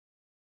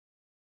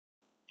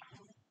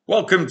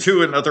Welcome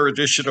to another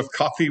edition of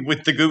Coffee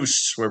with the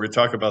Goose, where we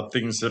talk about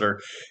things that are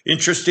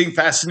interesting,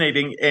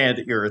 fascinating,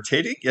 and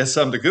irritating. Yes,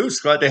 I'm the Goose.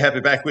 Glad to have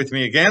you back with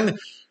me again.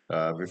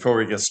 Before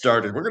we get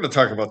started, we're going to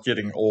talk about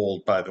getting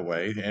old, by the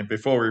way. And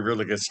before we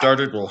really get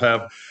started, we'll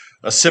have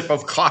a sip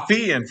of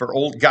coffee. And for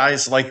old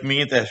guys like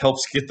me, that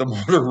helps get the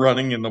motor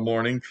running in the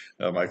morning.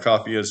 My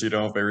coffee, as you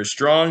know, very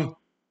strong,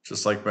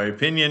 just like my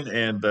opinion,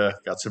 and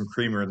got some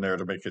creamer in there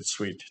to make it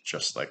sweet,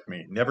 just like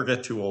me. Never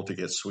get too old to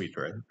get sweet,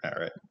 right? All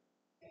right.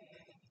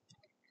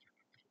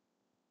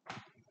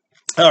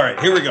 All right,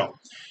 here we go.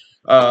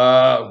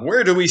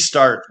 Where do we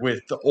start with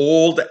the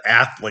old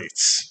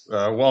athletes?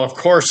 Well, of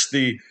course,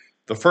 the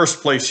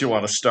first place you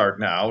want to start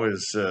now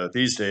is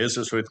these days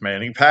is with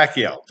Manny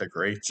Pacquiao, the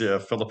great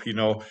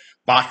Filipino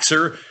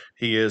boxer.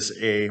 He is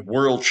a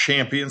world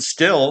champion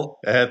still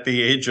at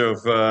the age of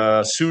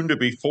soon to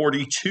be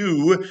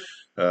 42.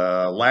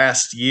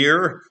 Last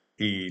year,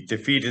 he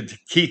defeated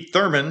Keith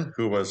Thurman,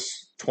 who was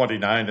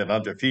 29 and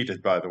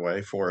undefeated, by the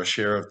way, for a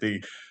share of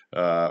the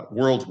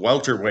world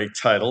welterweight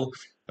title.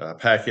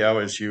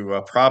 Pacquiao, as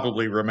you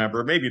probably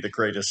remember, maybe the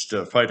greatest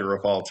fighter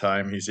of all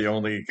time. He's the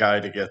only guy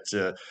to get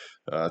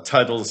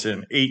titles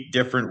in 8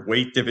 different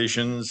weight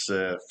divisions,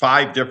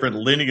 5 different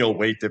lineal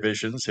weight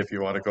divisions, if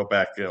you want to go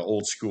back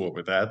old school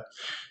with that.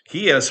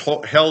 He has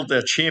held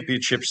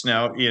championships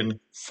now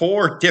in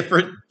 4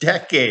 different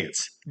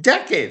decades.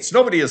 Decades.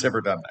 Nobody has ever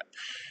done that.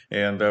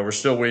 And we're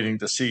still waiting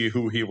to see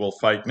who he will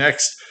fight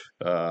next.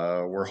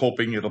 We're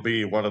hoping it'll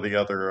be one of the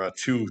other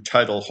 2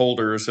 title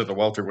holders in the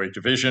welterweight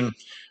division,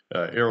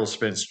 Errol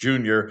Spence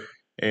Jr.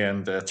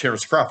 and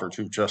Terrence Crawford,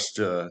 who just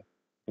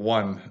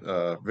won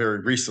very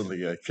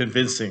recently a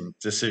convincing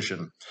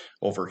decision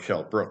over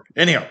Kell Brook.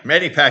 Anyhow,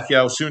 Manny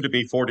Pacquiao, soon to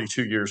be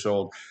 42 years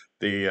old,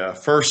 the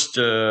first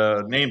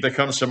name that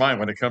comes to mind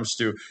when it comes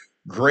to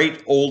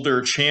great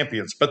older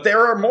champions. But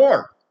there are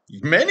more,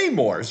 many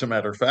more, as a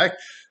matter of fact.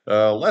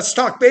 Let's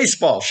talk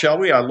baseball, shall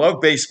we? I love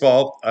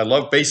baseball. I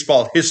love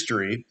baseball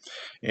history.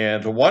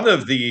 And one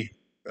of the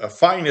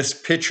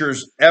finest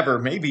pitchers ever,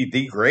 maybe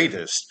the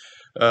greatest,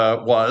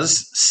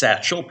 was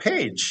Satchel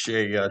Paige,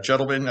 a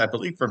gentleman, I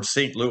believe, from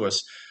St.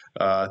 Louis,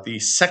 the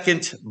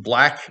second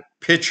black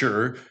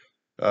pitcher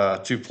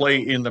to play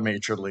in the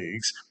major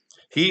leagues.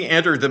 He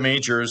entered the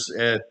majors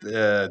at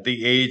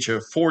the age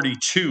of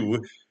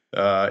 42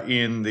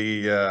 in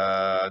the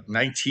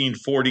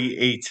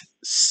 1948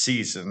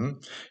 season,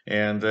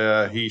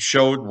 and he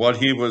showed what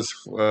he was,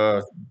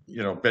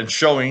 been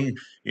showing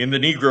in the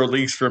Negro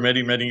Leagues for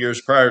many, many years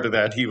prior to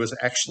that. He was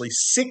actually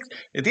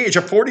at the age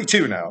of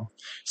 42 now.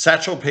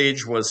 Satchel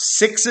Paige was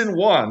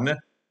 6-1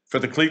 for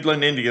the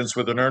Cleveland Indians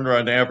with an earned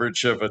run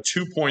average of a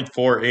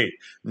 2.48.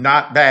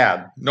 Not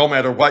bad, no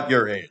matter what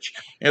your age.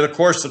 And of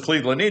course, the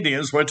Cleveland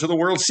Indians went to the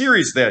World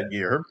Series that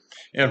year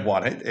and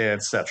won it.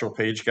 And Satchel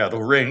Paige got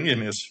a ring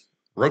in his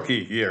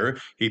rookie year.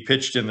 He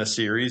pitched in the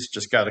series,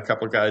 just got a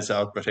couple guys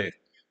out, but hey,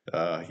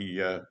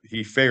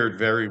 he fared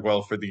very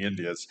well for the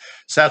Indians.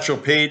 Satchel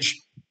Paige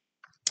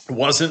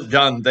wasn't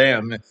done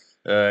then.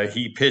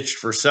 He pitched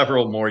for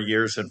several more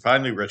years and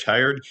finally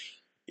retired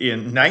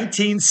in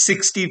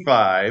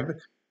 1965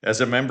 as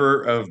a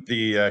member of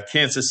the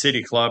Kansas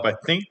City Club. I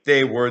think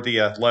they were the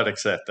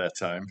Athletics at that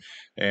time.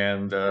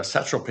 And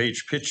Satchel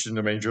Paige pitched in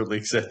the major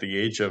leagues at the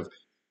age of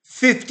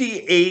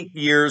 58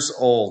 years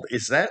old.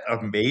 Is that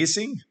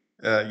amazing?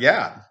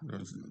 Yeah.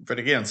 But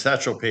again,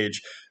 Satchel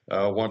Paige,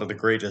 one of the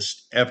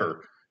greatest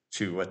ever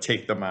to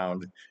take the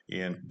mound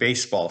in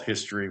baseball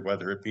history,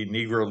 whether it be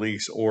Negro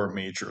Leagues or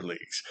Major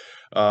Leagues.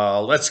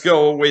 Let's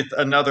go with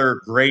another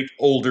great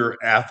older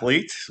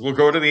athlete. We'll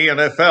go to the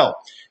NFL.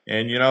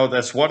 And,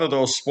 that's one of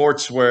those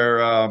sports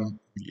where,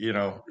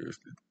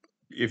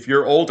 if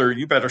you're older,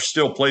 you better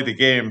still play the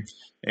game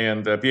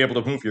and be able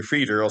to move your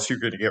feet, or else you're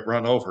going to get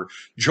run over.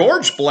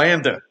 George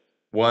Blanda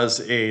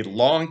was a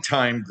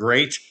longtime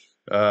great.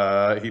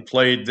 He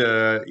played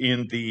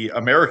in the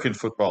American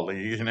Football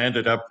League and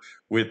ended up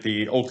with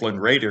the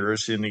Oakland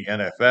Raiders in the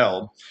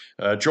NFL.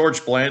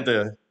 George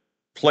Blanda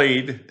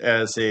played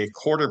as a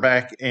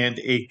quarterback and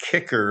a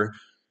kicker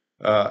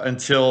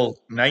until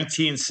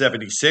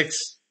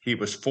 1976. He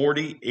was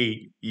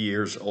 48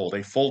 years old,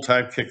 a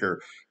full-time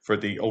kicker for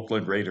the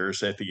Oakland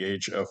Raiders at the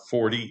age of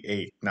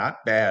 48.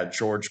 Not bad,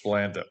 George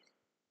Blanda.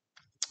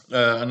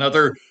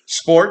 Another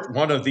sport,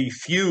 one of the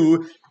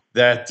few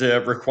that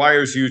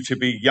requires you to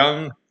be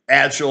young,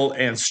 agile,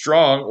 and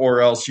strong, or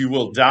else you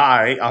will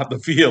die on the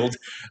field.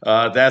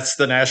 That's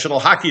the National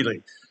Hockey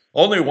League.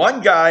 Only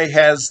one guy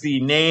has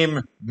the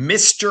name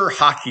Mr.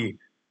 Hockey.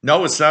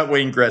 No, it's not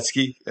Wayne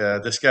Gretzky.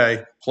 This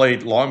guy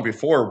played long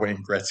before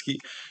Wayne Gretzky.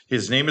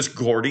 His name is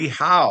Gordie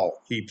Howe.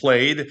 He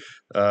played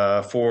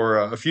for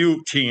a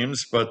few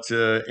teams, but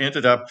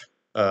ended up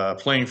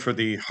playing for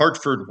the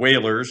Hartford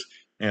Whalers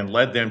and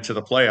led them to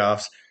the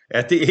playoffs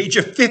at the age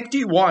of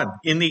 51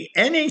 in the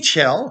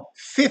NHL.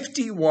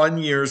 51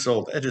 years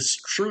old. That is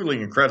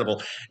truly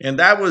incredible. And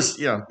that was,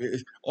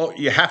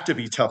 you have to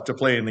be tough to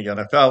play in the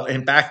NFL.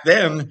 And back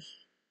then,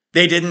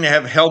 they didn't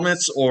have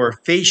helmets or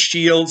face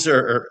shields,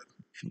 or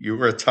you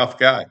were a tough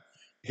guy.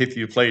 if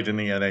you played in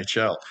the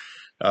NHL.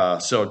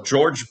 So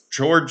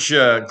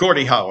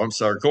Gordie Howe, I'm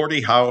sorry,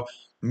 Gordie Howe,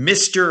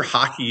 Mr.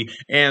 Hockey,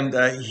 and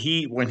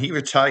he when he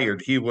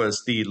retired, he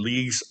was the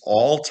league's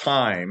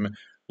all-time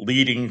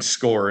leading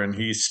scorer, and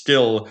he's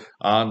still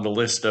on the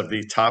list of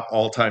the top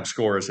all-time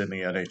scorers in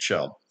the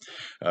NHL.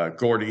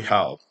 Gordie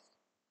Howe.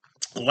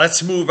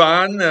 Let's move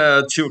on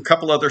to a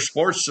couple other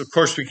sports. Of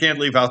course, we can't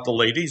leave out the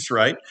ladies,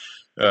 right?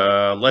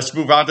 Let's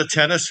move on to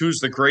tennis. Who's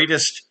the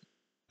greatest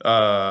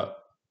uh,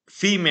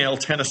 female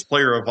tennis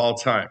player of all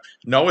time?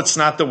 No, it's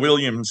not the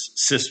Williams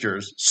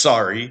sisters.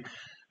 Sorry.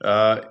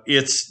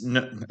 It's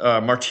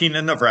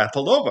Martina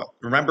Navratilova.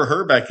 Remember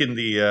her back in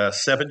the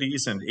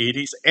 70s and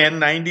 80s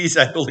and 90s,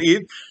 I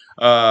believe?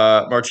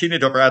 Martina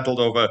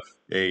Navratilova,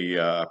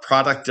 a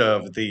product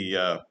of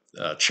the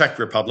Czech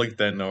Republic,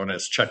 then known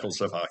as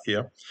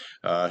Czechoslovakia.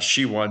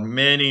 She won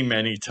many,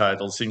 many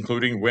titles,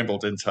 including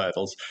Wimbledon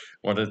titles,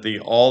 one of the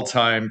all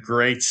time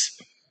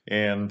greats.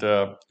 And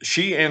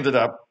she ended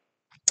up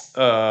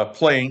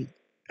playing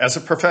as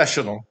a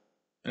professional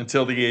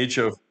until the age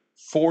of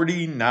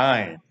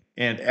 49.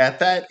 And at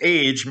that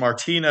age,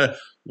 Martina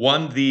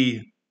won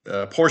the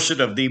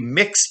portion of the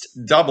mixed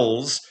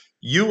doubles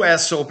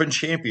U.S. Open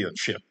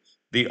Championship,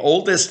 the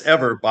oldest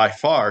ever by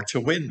far to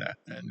win that.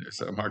 And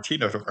there's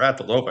Martina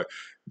Navratilova,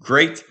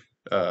 great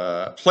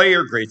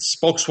player, great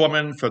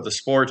spokeswoman for the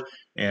sport,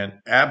 and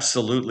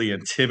absolutely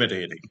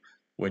intimidating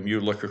when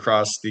you look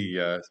across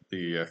the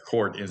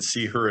court and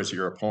see her as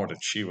your opponent.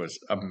 She was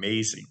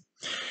amazing.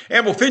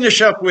 And we'll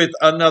finish up with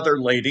another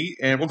lady,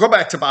 and we'll go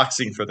back to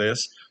boxing for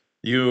this.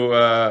 You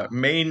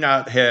may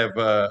not have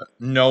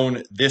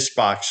known this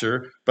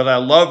boxer, but I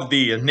love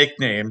the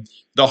nickname,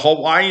 the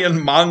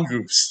Hawaiian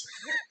Mongoose.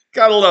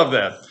 Gotta love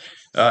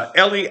that.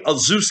 Ellie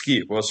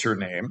Azuski was her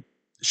name.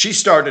 She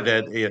started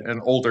at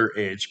an older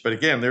age, but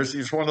again,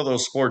 there's one of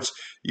those sports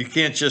you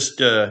can't just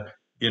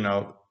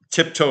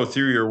tiptoe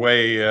through your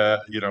way,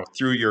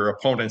 through your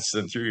opponents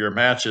and through your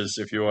matches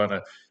if you want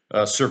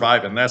to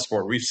survive in that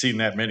sport. We've seen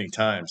that many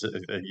times.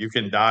 You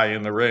can die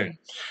in the ring.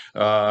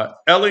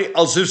 Ellie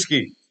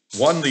Alzuski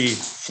won the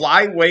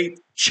flyweight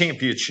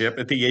championship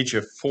at the age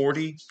of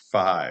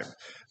 45.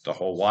 The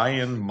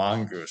Hawaiian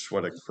Mongoose.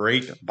 What a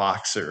great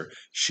boxer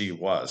she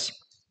was.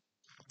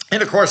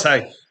 And of course,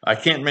 I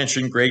can't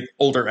mention great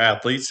older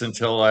athletes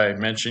until I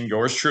mention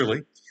yours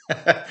truly.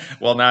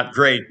 Well, not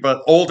great,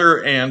 but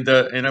older, and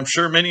I'm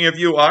sure many of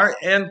you are.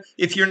 And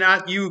if you're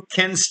not, you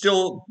can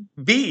still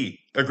be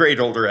a great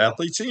older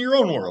athlete in your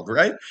own world,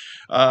 right?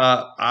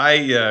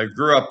 I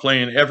grew up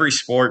playing every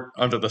sport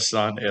under the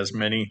sun, as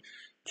many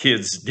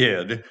kids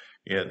did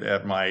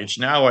at my age.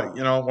 Now,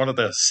 one of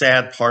the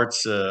sad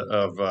parts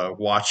of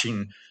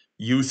watching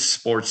youth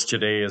sports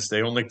today is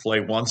they only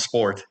play one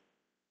sport,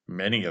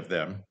 many of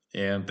them,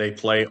 and they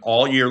play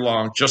all year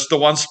long just the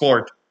one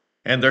sport,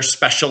 and they're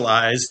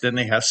specialized, and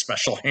they have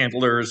special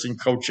handlers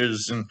and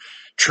coaches and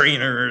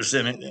trainers,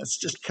 and it's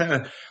just kind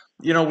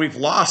of, we've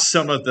lost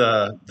some of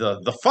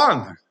the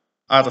fun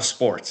out of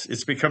sports.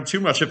 It's become too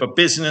much of a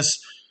business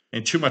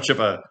and too much of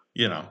a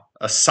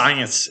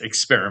science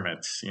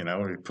experiment.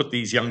 We put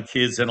these young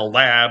kids in a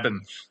lab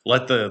and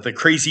let the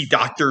crazy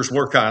doctors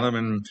work on them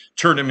and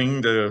turn them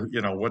into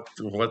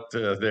what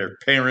their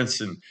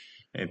parents and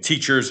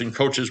teachers and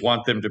coaches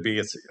want them to be.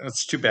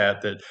 It's too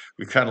bad that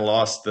we kind of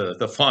lost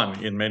the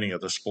fun in many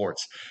of the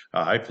sports.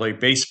 I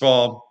played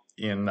baseball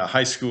in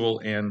high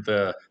school and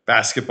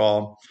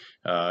basketball.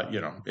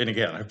 And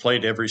again, I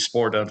played every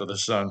sport under the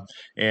sun.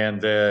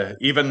 And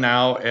even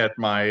now at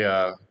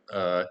my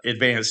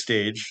advanced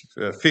age,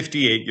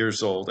 58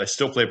 years old, I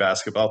still play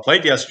basketball.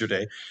 Played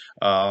yesterday,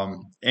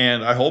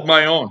 and I hold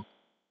my own.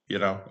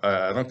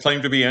 I don't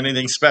claim to be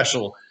anything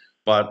special,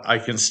 but I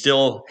can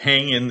still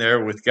hang in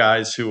there with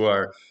guys who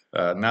are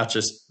not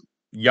just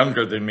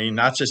younger than me,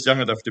 not just young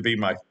enough to be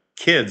my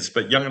kids,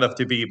 but young enough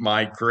to be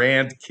my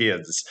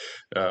grandkids.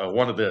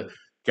 One of the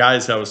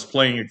guys I was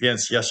playing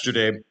against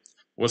yesterday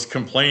was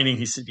complaining.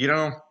 He said,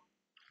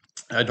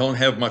 I don't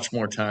have much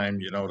more time,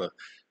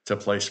 to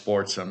play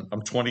sports.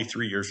 I'm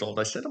 23 years old.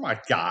 I said, oh my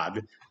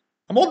God,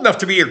 I'm old enough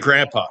to be your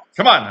grandpa.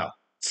 Come on now,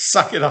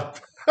 suck it up.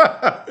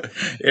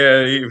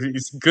 Yeah,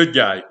 he's a good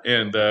guy,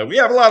 and we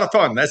have a lot of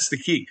fun. That's the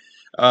key.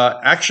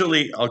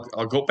 Actually,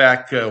 I'll go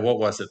back. What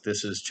was it?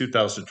 This is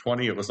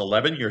 2020. It was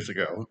 11 years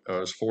ago. I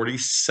was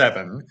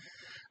 47,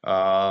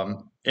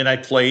 and I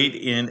played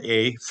in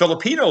a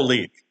Filipino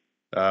league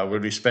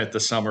when we spent the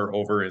summer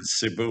over in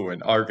Cebu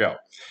and Argao,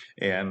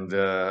 and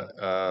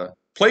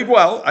played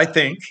well, I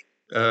think.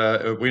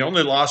 We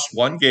only lost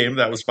one game.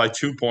 That was by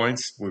 2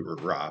 points. We were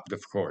robbed,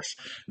 of course.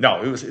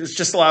 No, it was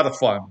just a lot of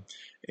fun,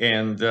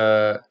 and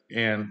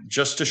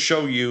just to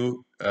show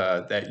you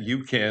that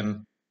you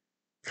can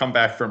come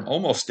back from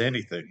almost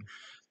anything.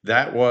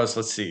 That was,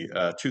 let's see,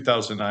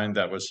 2009.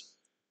 That was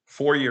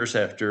 4 years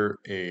after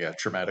a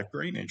traumatic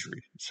brain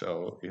injury.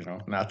 So,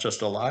 not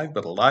just alive,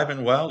 but alive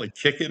and well and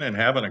kicking and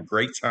having a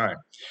great time.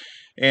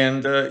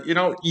 And,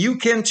 you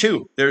can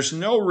too. There's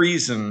no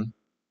reason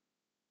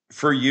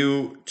for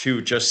you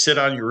to just sit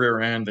on your rear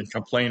end and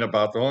complain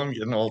about, oh, I'm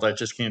getting old. I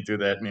just can't do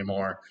that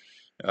anymore.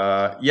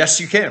 Yes,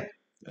 you can.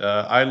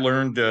 I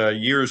learned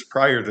years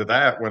prior to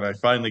that when I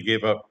finally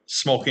gave up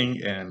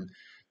smoking and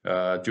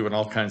doing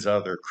all kinds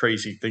of other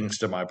crazy things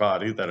to my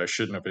body that I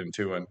shouldn't have been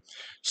doing.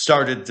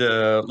 Started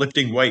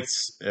lifting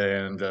weights,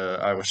 and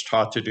I was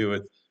taught to do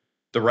it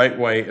the right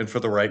way and for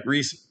the right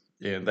reason.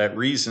 And that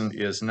reason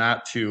is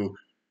not to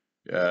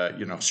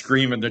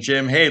scream in the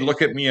gym, hey,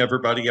 look at me,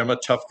 everybody. I'm a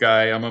tough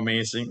guy. I'm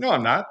amazing. No,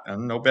 I'm not.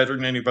 I'm no better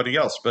than anybody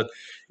else. But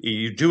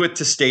you do it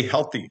to stay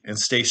healthy and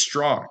stay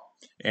strong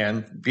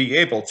and be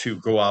able to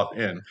go out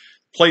and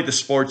play the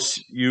sports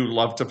you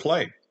love to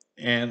play.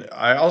 And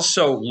I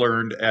also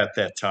learned at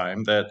that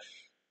time that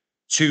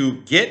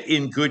to get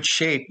in good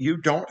shape, you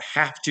don't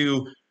have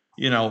to,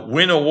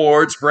 win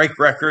awards, break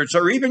records,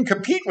 or even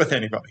compete with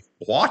anybody.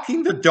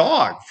 Walking the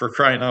dog, for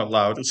crying out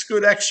loud, is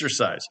good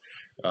exercise.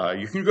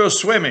 You can go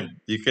swimming.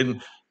 You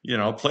can,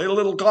 play a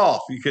little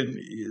golf.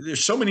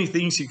 There's so many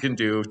things you can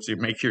do to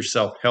make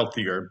yourself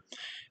healthier.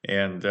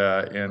 And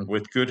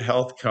with good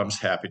health comes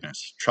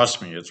happiness.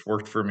 Trust me, it's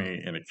worked for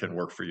me, and it can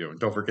work for you. And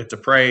don't forget to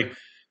pray.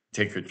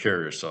 Take good care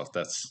of yourself.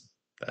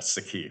 That's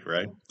the key,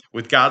 right?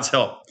 With God's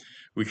help,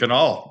 we can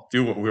all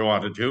do what we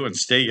want to do and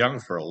stay young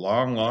for a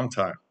long, long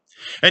time.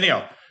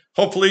 Anyhow,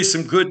 hopefully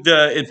some good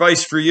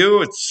advice for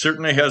you. It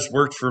certainly has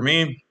worked for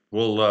me.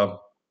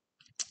 We'll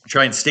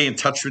try and stay in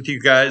touch with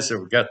you guys.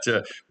 We've got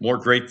more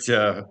great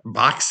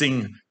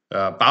boxing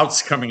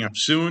bouts coming up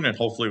soon, and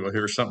hopefully we'll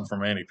hear something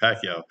from Manny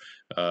Pacquiao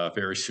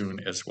very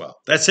soon as well.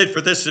 That's it for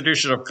this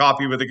edition of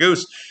Coffee with a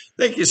Goose.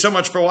 Thank you so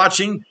much for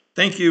watching.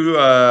 Thank you.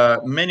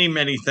 Many,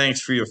 many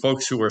thanks for you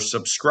folks who are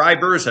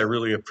subscribers. I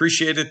really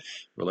appreciate it.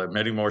 We'll have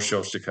many more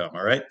shows to come.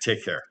 All right.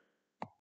 Take care.